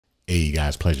Hey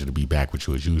guys, pleasure to be back with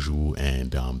you as usual,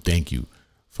 and thank you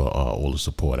for all the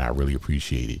support. I really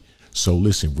appreciate it. So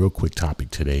listen, real quick topic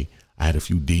today. I had a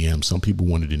few DMs. Some people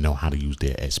wanted to know how to use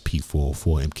their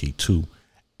SP-404 MK2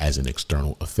 as an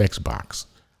external effects box.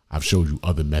 I've showed you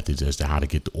other methods as to how to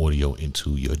get the audio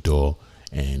into your DAW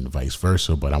and vice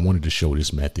versa, but I wanted to show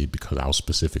this method because I was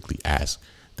specifically asked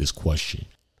this question.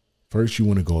 First, you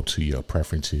want to go up to your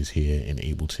preferences here in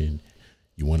Ableton.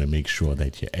 You want to make sure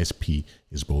that your SP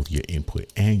is both your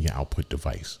input and your output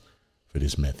device for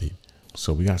this method.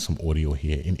 So we got some audio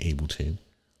here in Ableton.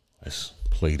 Let's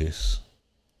play this.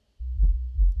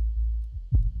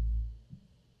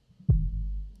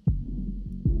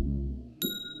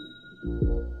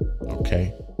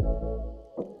 Okay.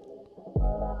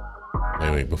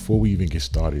 Wait, before we even get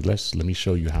started, let me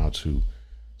show you how to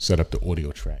set up the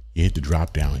audio track. You hit the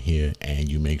drop down here and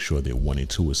you make sure that 1 and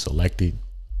 2 is selected,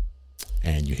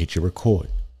 and you hit your record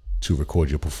to record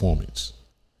your performance.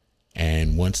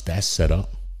 And once that's set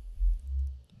up,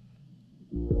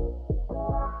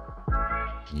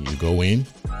 you go in,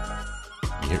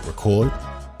 you hit record,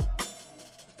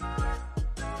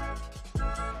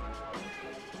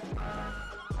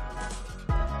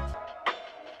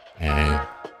 and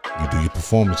you do your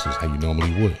performances how you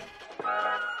normally would.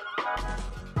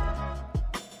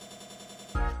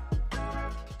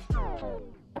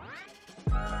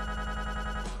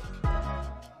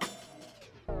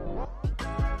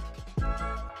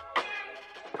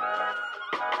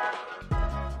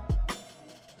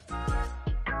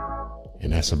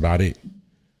 And that's about it.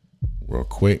 Real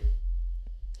quick,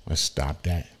 let's stop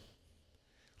that.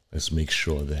 Let's make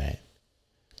sure that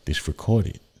this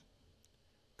recorded.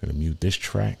 Gonna mute this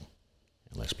track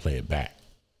and let's play it back.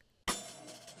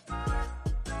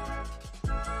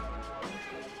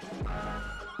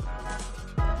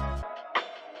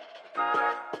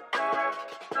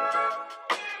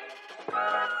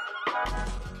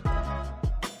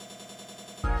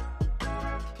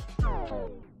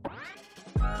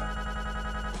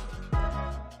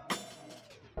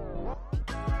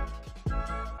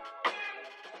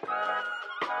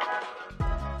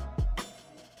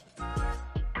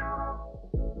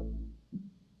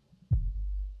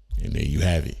 And there you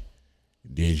have it.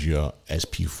 There's your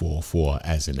SP-404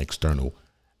 as an external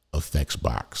effects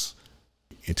box.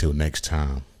 Until next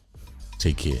time,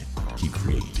 take care. Keep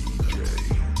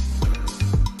creating.